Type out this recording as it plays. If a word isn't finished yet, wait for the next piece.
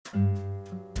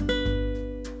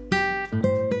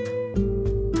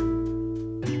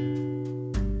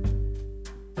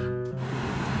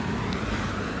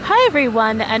Hi,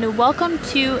 everyone, and welcome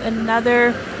to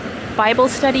another Bible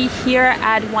study here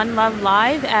at One Love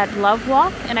Live at Love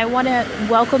Walk. And I want to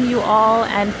welcome you all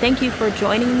and thank you for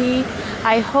joining me.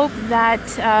 I hope that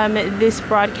this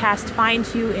broadcast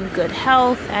finds you in good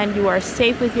health and you are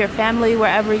safe with your family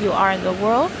wherever you are in the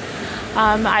world.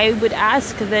 I would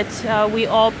ask that we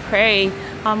all pray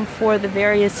for the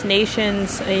various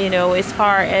nations, as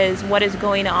far as what is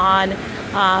going on,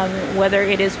 whether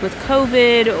it is with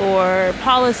COVID or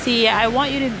policy. I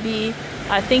want you to be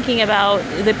thinking about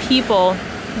the people,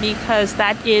 because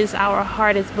that is our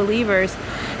heart as believers.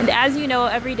 And as you know,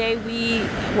 every day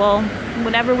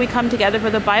whenever we come together for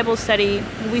the Bible study,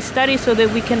 we study so that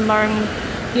we can learn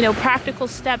practical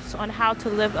steps on how to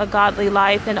live a godly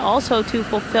life and also to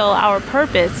fulfill our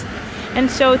purpose. And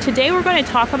so today we're going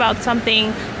to talk about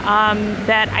something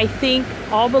that I think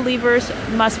all believers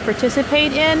must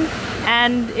participate in.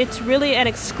 And it's really an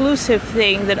exclusive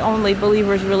thing that only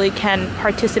believers really can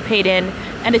participate in,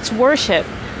 and it's worship.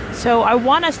 So I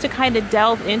want us to kind of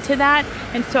delve into that.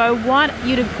 And so I want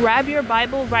you to grab your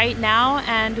Bible right now,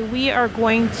 and we are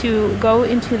going to go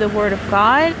into the Word of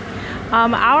God.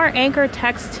 Our anchor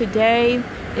text today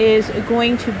is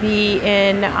going to be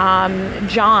in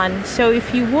John. So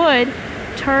if you would,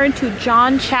 turn to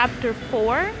John chapter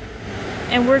 4.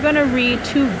 And we're going to read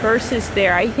 2 verses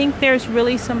there. I think there's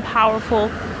really some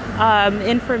powerful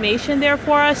information there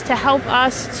for us to help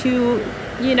us to,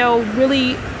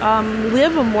 really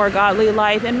live a more godly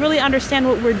life and really understand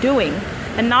what we're doing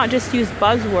and not just use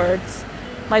buzzwords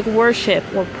like worship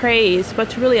or praise, but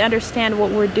to really understand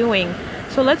what we're doing.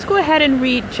 So let's go ahead and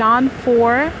read John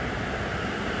 4,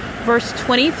 verse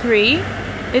 23.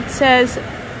 It says,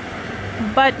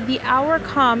 "But the hour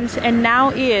comes, and now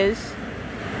is,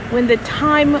 when the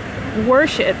time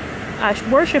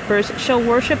worshipers shall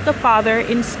worship the Father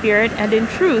in spirit and in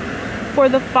truth, for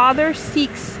the Father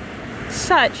seeks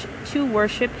such to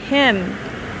worship him.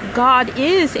 God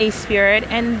is a spirit,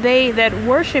 and they that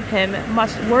worship him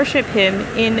must worship him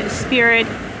in spirit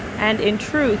and in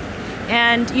truth."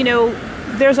 And,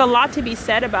 there's a lot to be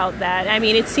said about that. I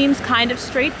mean, it seems kind of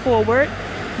straightforward,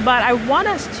 but I want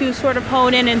us to sort of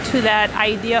hone in into that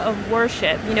idea of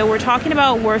worship. We're talking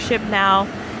about worship now.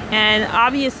 And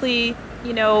obviously,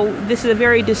 this is a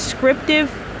very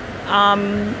descriptive,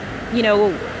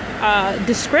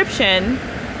 description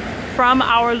from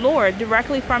our Lord,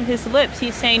 directly from his lips.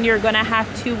 He's saying you're going to have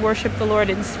to worship the Lord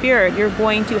in spirit. You're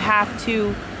going to have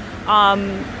to,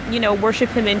 worship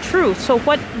him in truth. So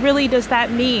what really does that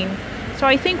mean? So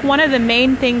I think one of the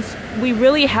main things we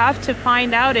really have to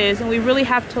find out and we really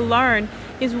have to learn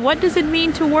is, what does it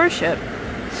mean to worship?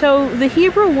 So the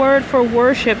Hebrew word for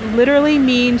worship literally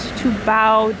means to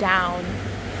bow down.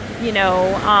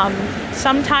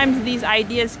 Sometimes these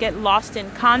ideas get lost in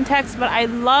context, but I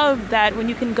love that when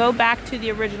you can go back to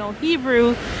the original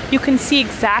Hebrew, you can see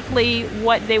exactly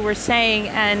what they were saying,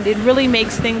 and it really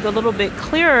makes things a little bit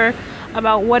clearer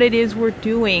about what it is we're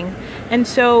doing. And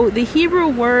so the Hebrew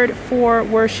word for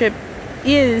worship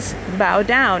is bow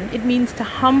down. It means to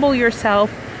humble yourself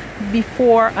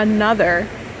before another,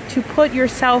 to put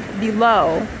yourself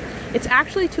below. It's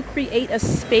actually to create a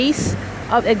space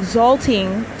of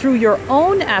exalting through your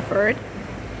own effort,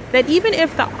 that even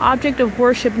if the object of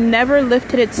worship never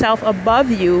lifted itself above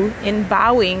you in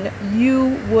bowing,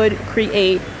 you would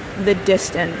create the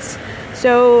distance.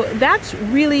 So that's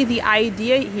really the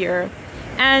idea here.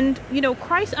 And,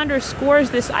 Christ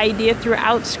underscores this idea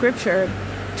throughout Scripture.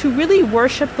 To really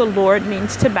worship the Lord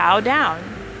means to bow down.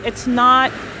 It's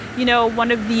not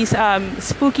one of these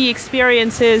spooky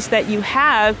experiences that you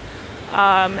have,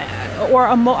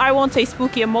 I won't say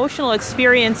spooky, emotional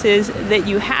experiences that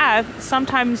you have.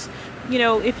 Sometimes,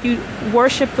 if you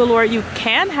worship the Lord, it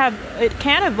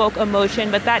can evoke emotion,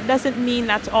 but that doesn't mean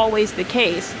that's always the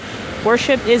case.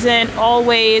 Worship isn't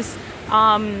always,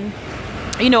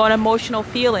 an emotional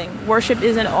feeling. Worship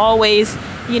isn't always,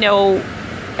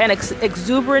 an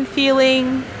exuberant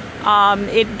feeling.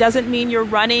 It doesn't mean you're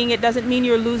running. It doesn't mean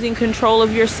you're losing control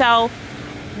of yourself.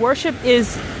 Worship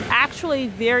is actually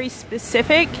very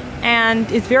specific, and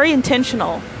it's very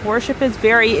intentional. Worship is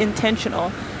very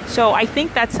intentional. So I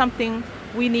think that's something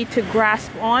we need to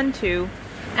grasp onto.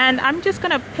 And I'm just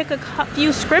going to pick a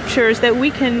few scriptures that we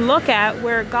can look at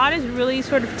where God is really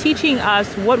sort of teaching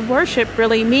us what worship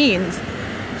really means.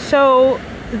 So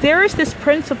there is this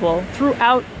principle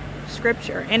throughout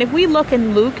Scripture. And if we look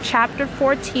in Luke chapter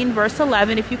 14, verse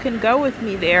 11, if you can go with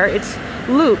me there, it's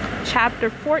Luke chapter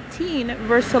 14,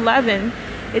 verse 11.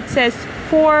 It says,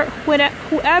 "For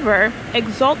whoever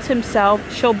exalts himself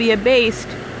shall be abased,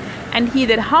 and he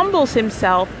that humbles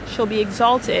himself shall be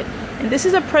exalted." And this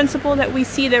is a principle that we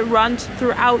see that runs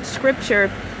throughout Scripture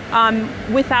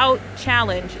without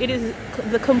challenge. It is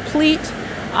the complete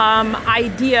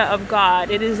idea of God.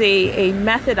 It is a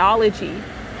methodology.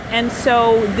 And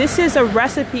so this is a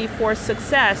recipe for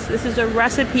success. This is a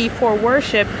recipe for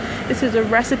worship. This is a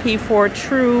recipe for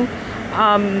true,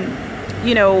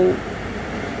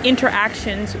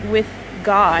 interactions with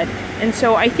God. And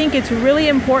so I think it's really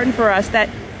important for us that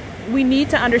we need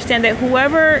to understand that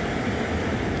whoever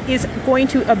is going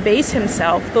to abase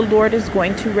himself, the Lord is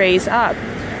going to raise up.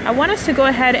 I want us to go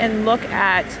ahead and look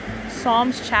at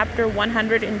Psalms chapter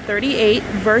 138,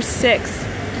 verse 6.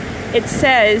 It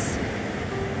says,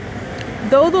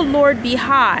 "Though the Lord be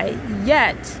high,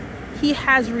 yet he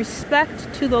has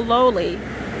respect to the lowly,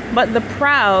 but the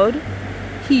proud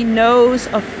he knows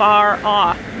afar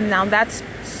off." Now that's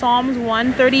Psalms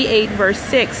 138, verse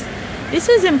 6. This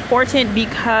is important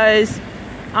because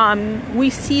we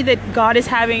see that God is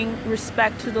having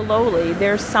respect to the lowly.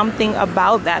 There's something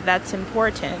about that that's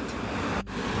important.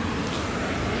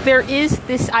 There is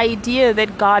this idea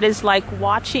that God is like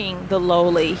watching the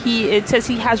lowly. It says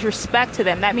he has respect to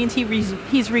them. That means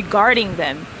he's regarding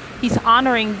them. He's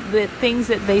honoring the things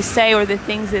that they say or the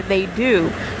things that they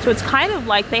do. So it's kind of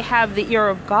like they have the ear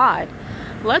of God.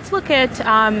 Let's look at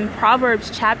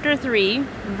Proverbs chapter 3,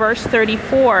 verse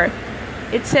 34.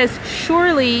 It says,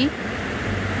 "Surely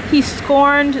he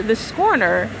scorned the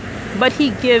scorner, but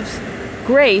he gives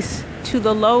grace to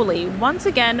the lowly." Once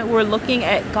again, we're looking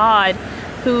at God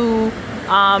who,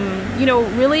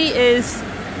 really is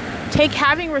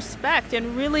having respect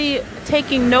and really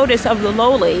taking notice of the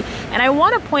lowly. And I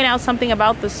want to point out something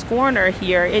about the scorner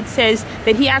here. It says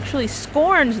that he actually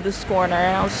scorns the scorner.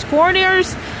 Now,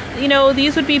 scorners,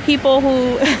 these would be people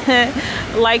who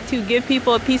like to give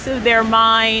people a piece of their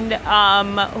mind,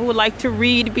 who like to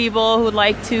read people, who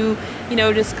like to,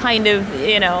 just kind of,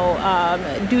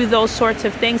 do those sorts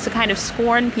of things to kind of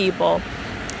scorn people.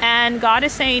 And God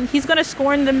is saying he's going to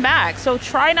scorn them back. So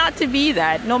try not to be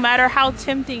that. No matter how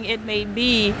tempting it may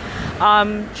be,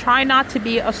 try not to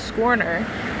be a scorner.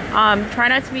 Try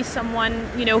not to be someone,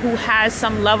 who has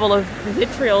some level of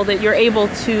vitriol that you're able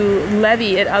to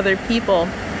levy at other people.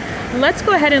 Let's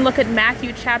go ahead and look at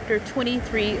Matthew chapter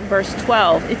 23, verse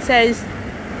 12. It says,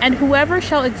 "And whoever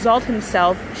shall exalt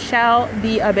himself shall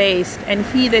be abased, and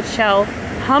he that shall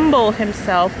humble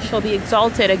himself shall be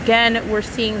exalted." Again, we're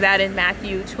seeing that in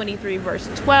Matthew 23, verse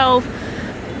 12.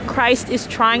 Christ is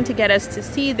trying to get us to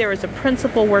see there is a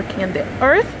principle working in the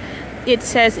earth. It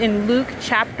says in Luke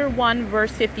chapter 1,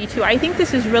 verse 52. I think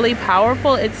this is really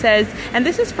powerful. It says, and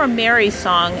this is from Mary's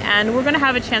song, and we're going to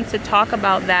have a chance to talk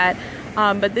about that.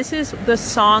 But this is the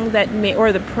song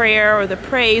or the prayer or the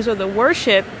praise or the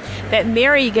worship that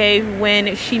Mary gave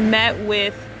when she met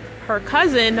with her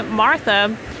cousin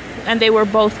Martha, and they were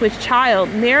both with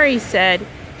child. Mary said,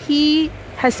 "He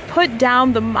has put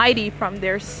down the mighty from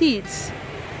their seats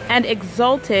and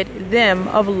exalted them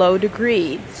of low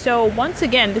degree." So once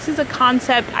again, this is a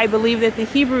concept I believe that the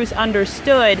Hebrews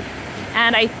understood.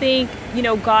 And I think,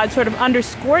 God sort of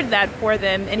underscored that for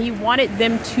them, and he wanted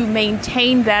them to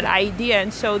maintain that idea.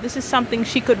 And so this is something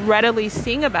she could readily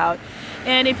sing about.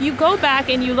 And if you go back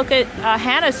and you look at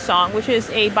Hannah's song, which is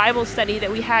a Bible study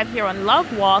that we have here on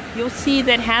Love Walk, you'll see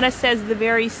that Hannah says the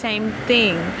very same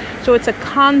thing. So it's a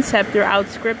concept throughout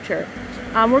Scripture.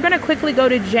 We're going to quickly go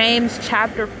to James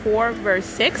chapter 4, verse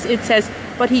 6. It says,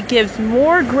 "But he gives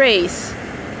more grace."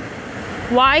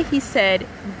 Why? He said,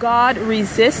 "God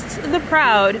resists the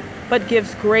proud, but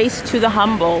gives grace to the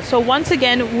humble." So once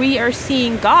again, we are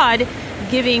seeing God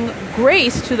giving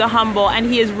grace to the humble, and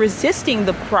he is resisting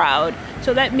the proud.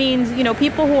 So that means,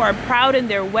 people who are proud in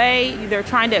their way, they're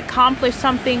trying to accomplish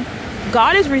something,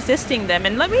 God is resisting them.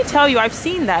 And let me tell you, I've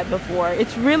seen that before.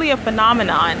 It's really a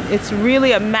phenomenon. It's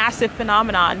really a massive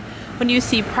phenomenon when you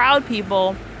see proud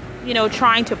people,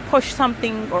 trying to push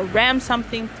something or ram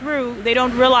something through. They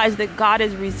don't realize that God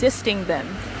is resisting them.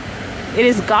 It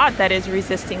is God that is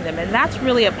resisting them. And that's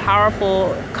really a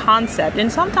powerful concept.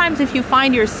 And sometimes if you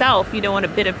find yourself, in a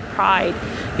bit of pride,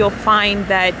 you'll find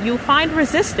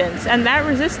resistance. And that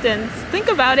resistance, think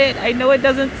about it. I know it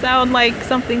doesn't sound like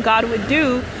something God would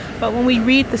do, but when we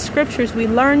read the scriptures, we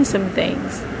learn some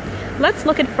things. Let's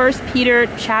look at 1 Peter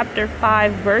chapter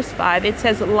 5, verse 5. It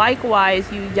says, "Likewise,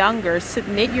 you younger,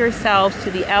 submit yourselves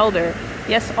to the elder.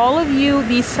 Yes, all of you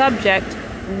be subject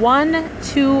one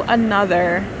to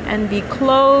another, and be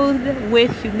clothed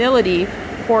with humility,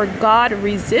 for God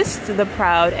resists the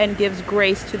proud and gives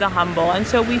grace to the humble." And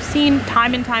so we've seen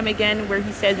time and time again where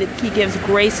he says that he gives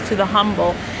grace to the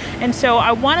humble. And so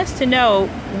I want us to know,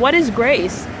 what is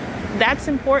grace? That's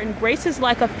important. Grace is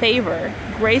like a favor.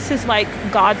 grace is like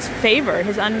God's favor,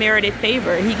 his unmerited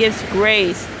favor. He gives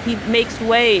grace. He makes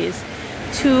ways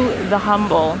to the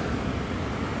humble.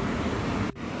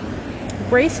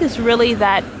 Grace is really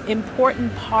that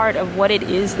important part of what it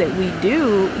is that we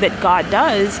do, that God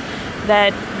does,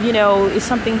 that, is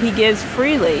something he gives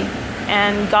freely.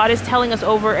 And God is telling us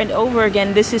over and over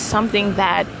again, this is something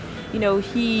that,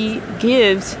 he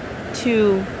gives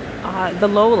to the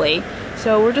lowly.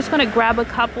 So we're just going to grab a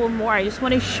couple more. I just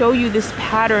want to show you this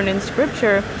pattern in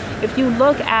scripture. If you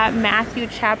look at Matthew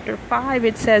chapter 5,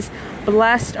 it says,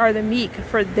 "Blessed are the meek,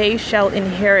 for they shall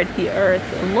inherit the earth."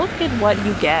 Look at what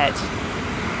you get.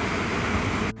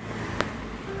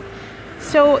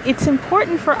 So it's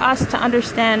important for us to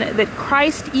understand that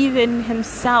Christ even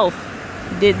himself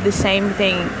did the same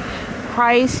thing.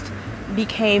 Christ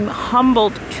became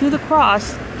humbled to the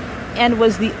cross and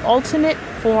was the ultimate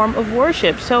form of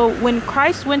worship. So when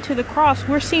Christ went to the cross,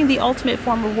 we're seeing the ultimate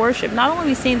form of worship. Not only are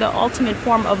we seeing the ultimate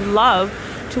form of love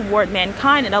toward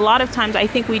mankind, and a lot of times I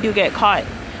think we do get caught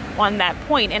on that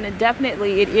point, and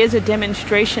it is a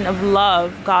demonstration of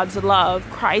love, God's love,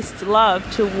 Christ's love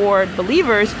toward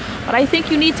believers. But I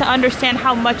think you need to understand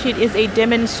how much it is a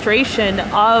demonstration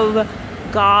of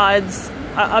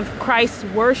Christ's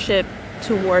worship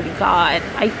toward God.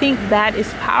 I think that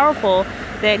is powerful,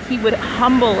 that he would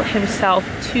humble himself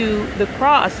to the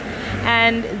cross.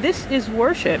 And this is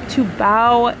worship, to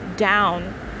bow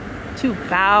down, to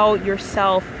bow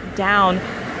yourself down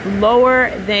lower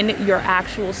than your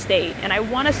actual state. And I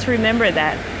want us to remember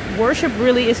that worship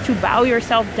really is to bow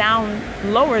yourself down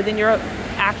lower than your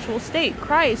actual state.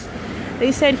 Christ,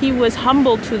 they said he was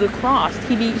humbled to the cross.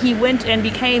 He went and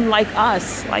became like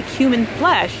us, like human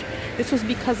flesh. This was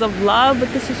because of love,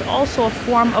 but this is also a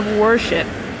form of worship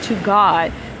to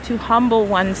God, to humble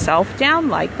oneself down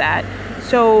like that.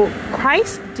 So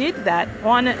Christ did that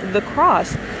on the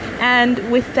cross.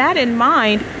 And with that in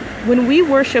mind, when we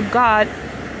worship God,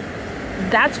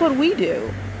 that's what we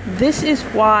do. This is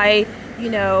why,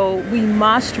 we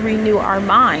must renew our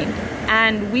mind.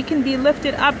 And we can be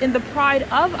lifted up in the pride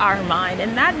of our mind.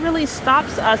 And that really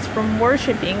stops us from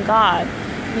worshiping God.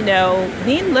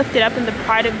 Being lifted up in the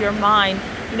pride of your mind,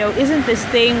 isn't this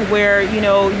thing where,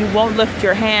 you won't lift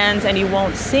your hands and you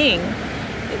won't sing.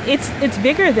 It's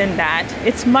bigger than that.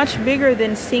 It's much bigger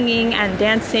than singing and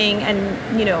dancing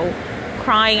and,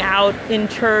 crying out in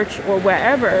church or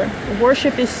wherever.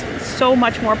 Worship is so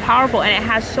much more powerful, and it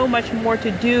has so much more to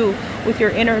do with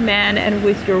your inner man and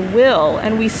with your will.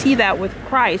 And we see that with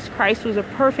Christ. Christ was a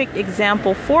perfect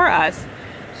example for us.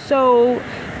 So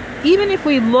even if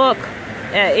we look,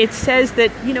 it says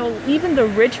that, even the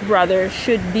rich brother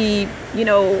should be,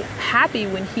 happy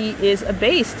when he is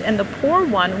abased, and the poor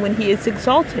one when he is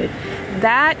exalted.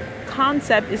 That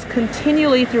concept is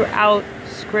continually throughout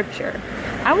Scripture.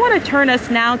 I want to turn us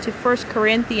now to 1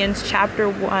 Corinthians chapter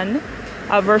 1,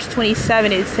 verse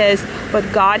 27. It says,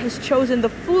 "But God has chosen the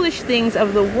foolish things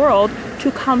of the world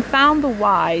to confound the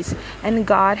wise, and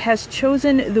God has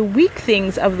chosen the weak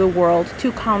things of the world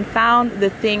to confound the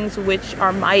things which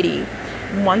are mighty."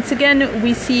 Once again,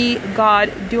 we see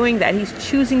God doing that. He's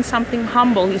choosing something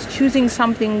humble. He's choosing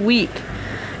something weak.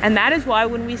 And that is why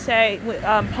when we say,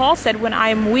 Paul said, "When I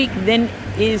am weak, then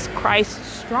is Christ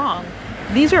strong."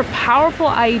 These are powerful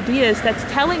ideas that's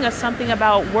telling us something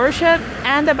about worship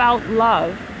and about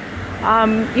love.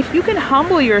 If you can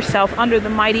humble yourself under the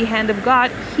mighty hand of God,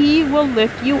 he will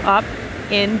lift you up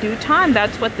in due time.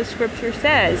 That's what the scripture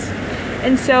says.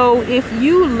 And so if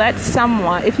you love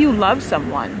someone,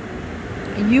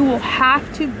 you will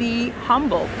have to be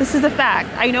humble. This is a fact.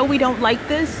 I know we don't like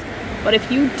this, but if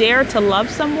you dare to love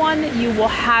someone, you will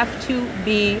have to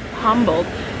be humbled.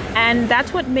 And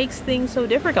that's what makes things so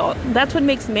difficult. That's what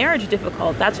makes marriage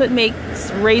difficult. That's what makes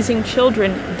raising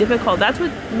children difficult. That's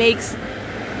what makes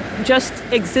just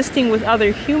existing with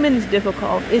other humans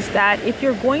difficult, is that if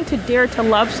you're going to dare to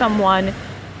love someone,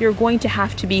 you're going to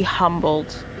have to be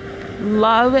humbled.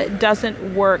 Love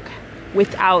doesn't work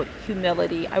without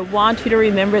humility. I want you to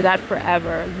remember that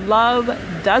forever. Love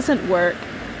doesn't work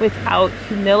without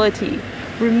humility.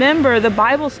 Remember, the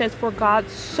Bible says, "For God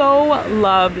so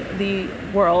loved the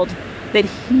world that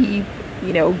he,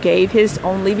 gave his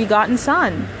only begotten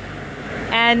son,"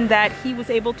 and that he was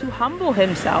able to humble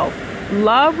himself.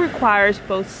 Love requires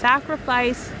both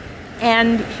sacrifice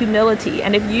and humility.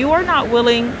 And if you are not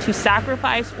willing to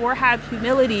sacrifice or have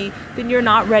humility, then you're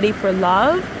not ready for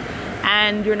love,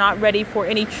 and you're not ready for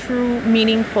any true,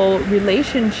 meaningful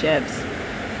relationships.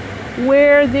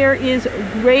 Where there is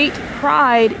great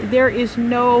pride, there is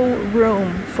no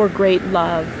room for great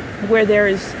love. Where there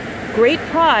is great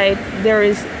pride, there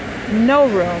is no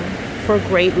room for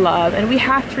great love. And we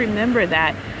have to remember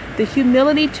that the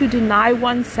humility to deny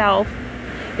oneself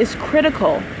is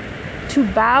critical. To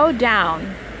bow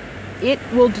down, it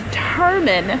will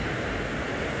determine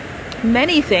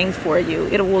many things for you.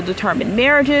 It will determine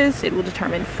marriages, it will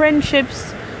determine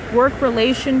friendships, work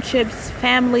relationships,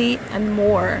 family, and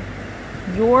more.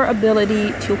 Your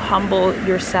ability to humble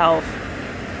yourself.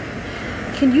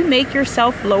 Can you make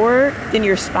yourself lower than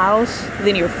your spouse,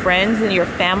 than your friends, than your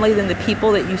family, than the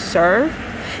people that you serve?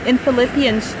 In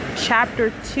Philippians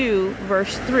chapter 2,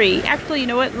 verse 3. Actually, you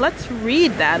know what? Let's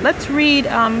read that. Let's read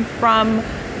from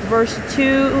verse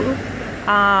 2,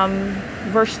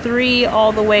 verse 3,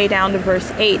 all the way down to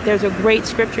verse 8. There's a great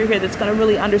scripture here that's going to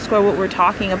really underscore what we're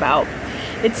talking about.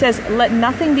 It says, "Let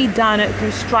nothing be done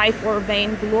through strife or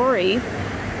vainglory,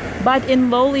 but in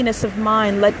lowliness of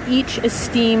mind, let each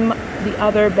esteem the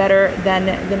other better than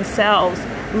themselves.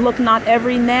 Look not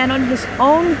every man on his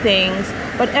own things,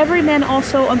 but every man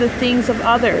also on the things of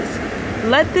others.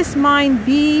 Let this mind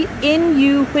be in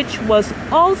you, which was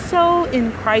also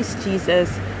in Christ Jesus,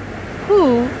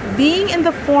 who, being in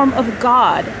the form of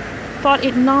God, thought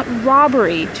it not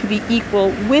robbery to be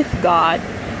equal with God,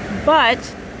 but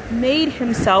made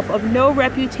himself of no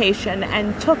reputation,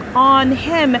 and took on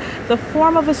him the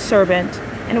form of a servant,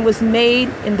 and was made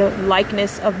in the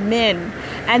likeness of men.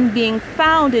 And being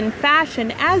found in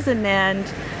fashion as a man,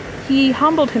 he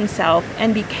humbled himself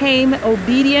and became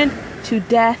obedient to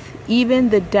death, even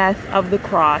the death of the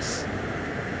cross."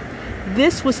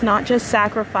 This was not just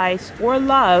sacrifice or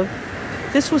love,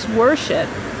 this was worship.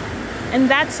 And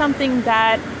that's something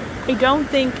that I don't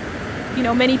think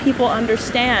many people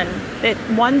understand, that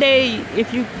one day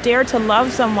if you dare to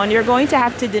love someone, you're going to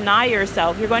have to deny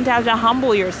yourself. You're going to have to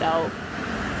humble yourself.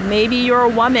 Maybe you're a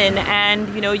woman and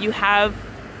you have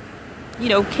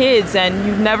kids and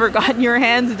you've never gotten your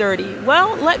hands dirty.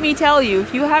 Well, let me tell you,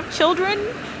 if you have children,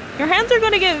 your hands are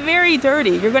going to get very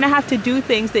dirty. You're going to have to do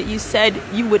things that you said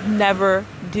you would never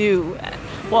do.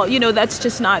 Well, that's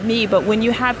just not me, but when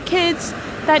you have kids,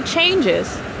 that changes.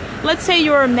 Let's say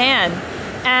you're a man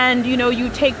and you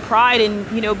take pride in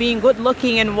being good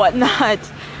looking and whatnot,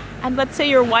 and let's say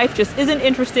your wife just isn't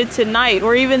interested tonight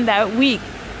or even that week.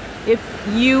 If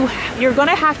you're going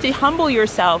to have to humble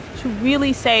yourself to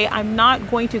really say, I'm not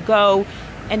going to go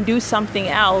and do something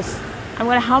else. I'm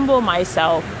going to humble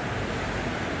myself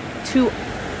to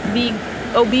be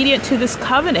obedient to this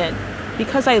covenant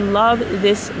because I love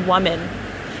this woman.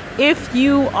 If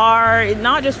you are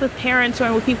not just with parents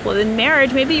or with people in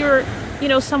marriage, maybe you're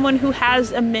someone who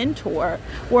has a mentor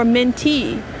or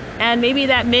mentee, and maybe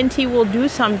that mentee will do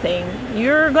something.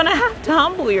 You're going to have to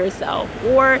humble yourself.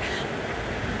 Or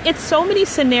it's so many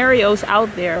scenarios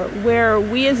out there where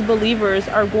we as believers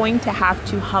are going to have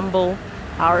to humble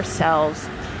ourselves.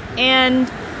 And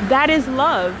that is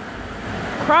love.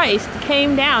 Christ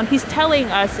came down. He's telling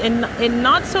us in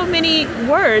not so many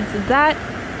words, that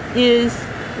is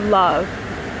love.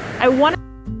 I want to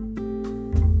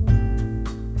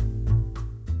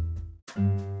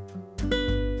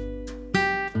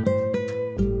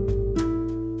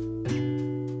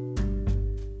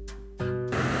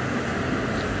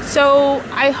So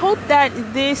I hope that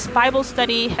this Bible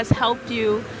study has helped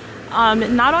you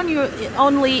not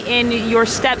only in your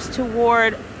steps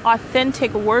toward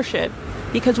authentic worship,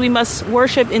 because we must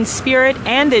worship in spirit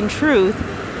and in truth,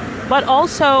 but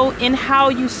also in how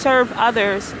you serve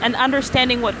others and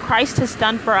understanding what Christ has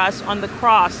done for us on the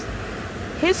cross.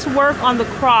 His work on the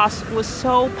cross was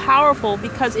so powerful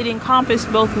because it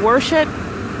encompassed both worship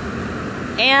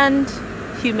and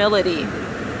humility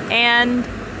and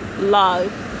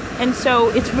love. And so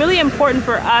it's really important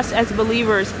for us as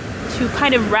believers to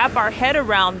kind of wrap our head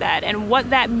around that and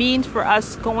what that means for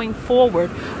us going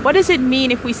forward. What does it mean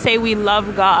if we say we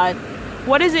love God?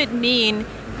 What does it mean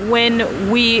when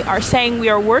we are saying we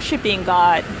are worshiping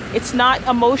God? It's not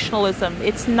emotionalism.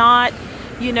 It's not,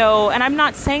 and I'm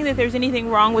not saying that there's anything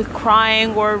wrong with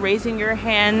crying or raising your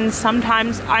hands.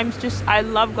 Sometimes I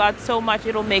love God so much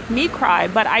it'll make me cry,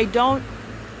 but I don't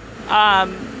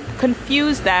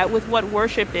confuse that with what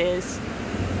worship is,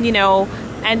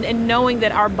 and knowing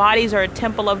that our bodies are a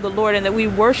temple of the Lord and that we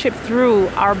worship through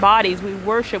our bodies. We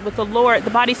worship with the Lord.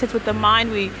 The body sits with the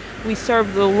mind. We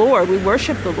serve the Lord. We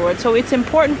worship the Lord. So it's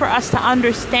important for us to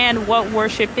understand what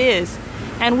worship is.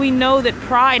 And we know that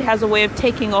pride has a way of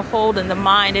taking a hold in the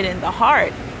mind and in the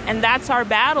heart. And that's our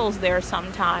battles there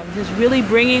sometimes, is really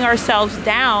bringing ourselves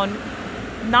down,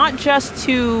 not just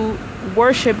to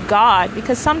worship God,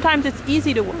 because sometimes it's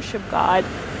easy to worship God.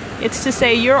 It's to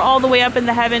say, you're all the way up in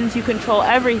the heavens, you control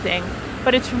everything.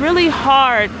 But it's really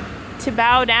hard to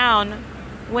bow down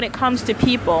when it comes to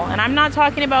people. And I'm not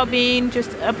talking about being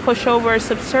just a pushover,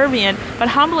 subservient, but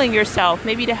humbling yourself,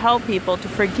 maybe to help people, to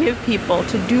forgive people,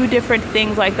 to do different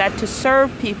things like that, to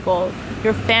serve people,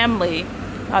 your family,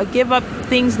 give up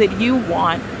things that you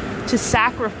want, to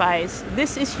sacrifice.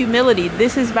 This is humility.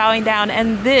 This is bowing down.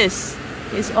 And this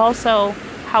is also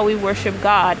how we worship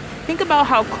God. Think about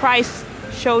how Christ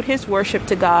showed his worship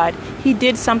to God. He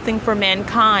did something for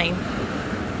mankind.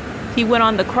 He went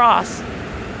on the cross.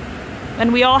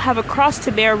 And we all have a cross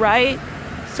to bear, right?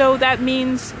 So that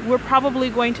means we're probably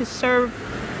going to serve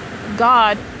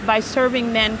God by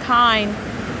serving mankind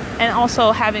and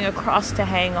also having a cross to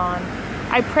hang on.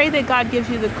 I pray that God gives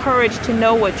you the courage to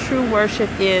know what true worship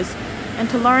is and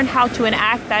to learn how to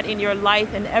enact that in your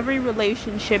life and every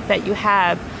relationship that you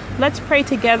have. Let's pray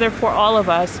together for all of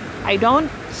us. I don't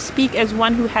speak as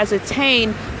one who has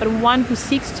attained, but one who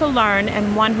seeks to learn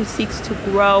and one who seeks to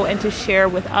grow and to share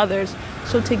with others.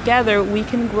 So together we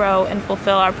can grow and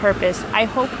fulfill our purpose. I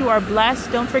hope you are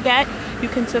blessed. Don't forget, you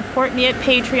can support me at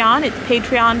Patreon. It's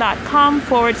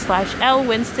patreon.com/L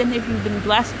Winston if you've been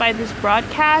blessed by this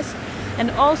broadcast. And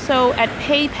also at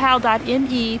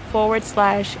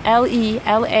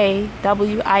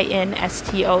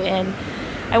paypal.me/LELAWINSTON.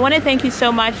 I want to thank you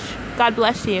so much. God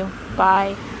bless you.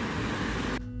 Bye.